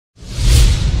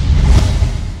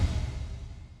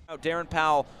Darren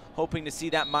Powell hoping to see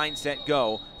that mindset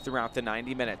go throughout the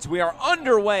 90 minutes. We are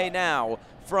underway now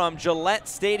from Gillette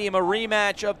Stadium, a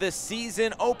rematch of the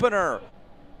season opener.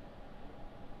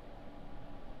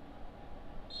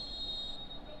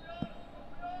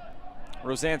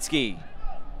 Rosansky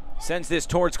sends this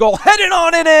towards goal, headed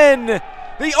on and in!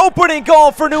 The opening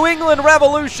goal for New England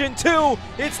Revolution 2.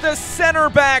 It's the center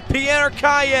back, Pierre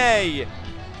Cayet.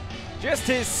 Just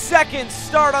his second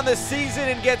start on the season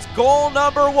and gets goal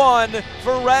number 1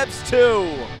 for Revs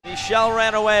 2. Michel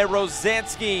ran away.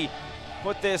 Rosansky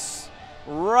put this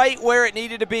right where it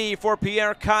needed to be for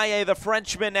Pierre Cayet, the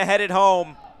Frenchman, to head it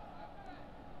home.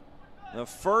 The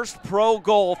first pro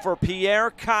goal for Pierre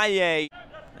Cayet.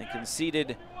 They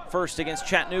conceded first against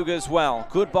Chattanooga as well.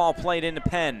 Good ball played into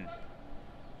Penn.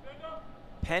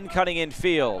 Penn cutting in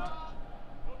field.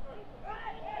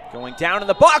 Going down in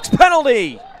the box,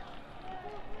 penalty!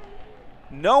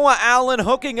 Noah Allen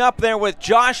hooking up there with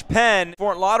Josh Penn.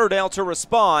 Fort Lauderdale to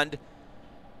respond.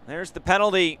 There's the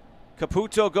penalty.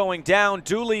 Caputo going down.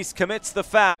 Dooley's commits the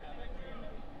foul.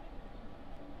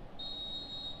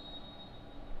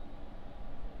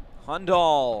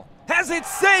 Hundal has it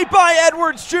saved by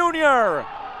Edwards Jr.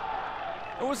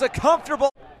 It was a comfortable.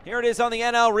 Here it is on the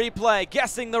NL replay,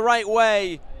 guessing the right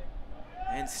way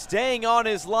and staying on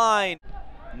his line.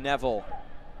 Neville.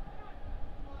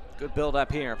 Good build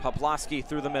up here. Poplawski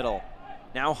through the middle.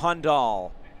 Now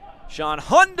Hundal. Sean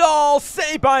Hundal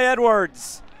saved by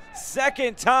Edwards.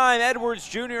 Second time Edwards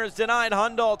Jr. has denied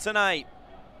Hundal tonight.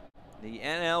 The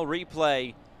NL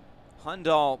replay.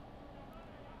 Hundal.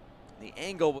 The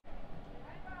angle.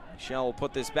 Michel will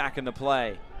put this back into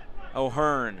play.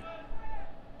 O'Hearn.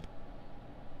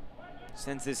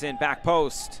 Sends this in back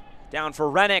post. Down for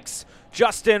Renix.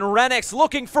 Justin Renix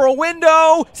looking for a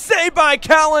window. Saved by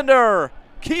Callender.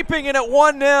 Keeping it at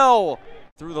 1-0.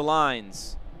 Through the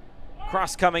lines.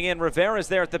 Cross coming in. Rivera's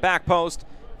there at the back post.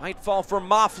 Might fall for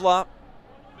Mafla.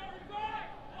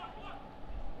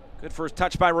 Good first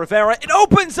touch by Rivera. It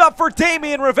opens up for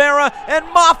Damian Rivera, and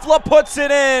Mafla puts it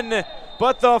in.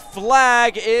 But the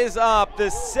flag is up.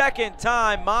 The second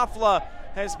time Mafla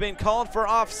has been called for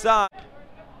offside.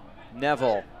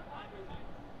 Neville.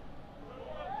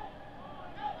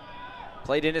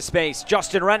 Played into space.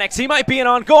 Justin Renix. He might be in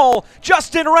on goal.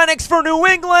 Justin Renix for New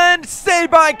England.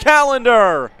 Saved by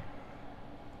Callender.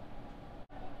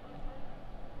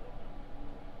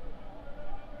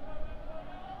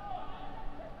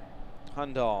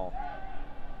 Hundal.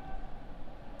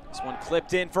 This one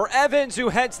clipped in for Evans, who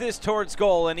heads this towards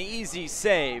goal. An easy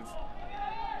save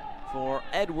for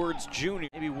Edwards Jr.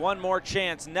 Maybe one more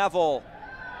chance. Neville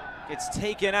gets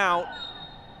taken out.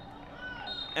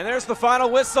 And there's the final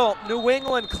whistle. New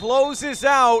England closes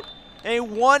out a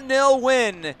 1-0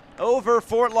 win over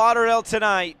Fort Lauderdale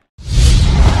tonight.